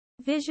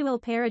Visual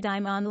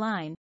Paradigm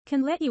Online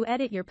can let you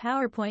edit your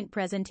PowerPoint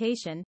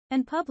presentation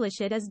and publish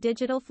it as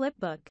digital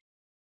flipbook.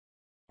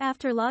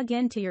 After log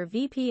in to your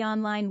VP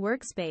Online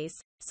workspace,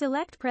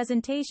 select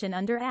Presentation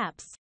under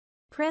Apps.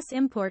 Press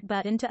Import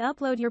button to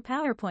upload your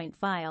PowerPoint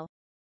file.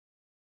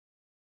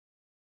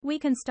 We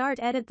can start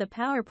edit the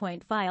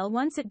PowerPoint file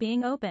once it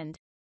being opened.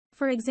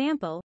 For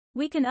example,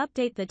 we can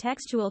update the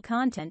textual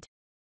content,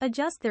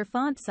 adjust their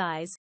font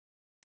size,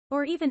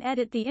 or even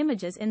edit the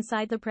images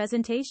inside the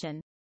presentation.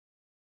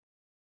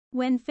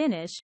 When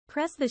finished,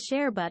 press the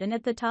Share button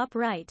at the top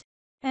right,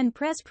 and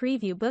press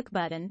Preview Book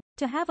button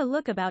to have a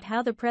look about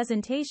how the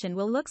presentation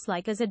will looks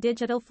like as a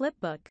digital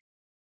flipbook.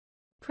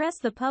 Press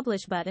the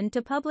Publish button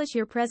to publish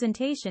your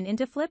presentation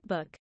into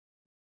Flipbook.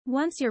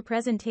 Once your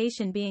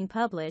presentation being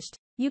published,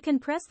 you can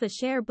press the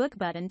Share Book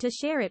button to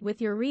share it with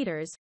your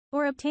readers,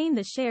 or obtain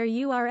the share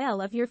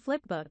URL of your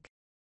flipbook.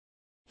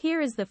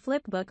 Here is the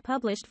flipbook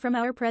published from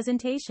our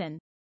presentation.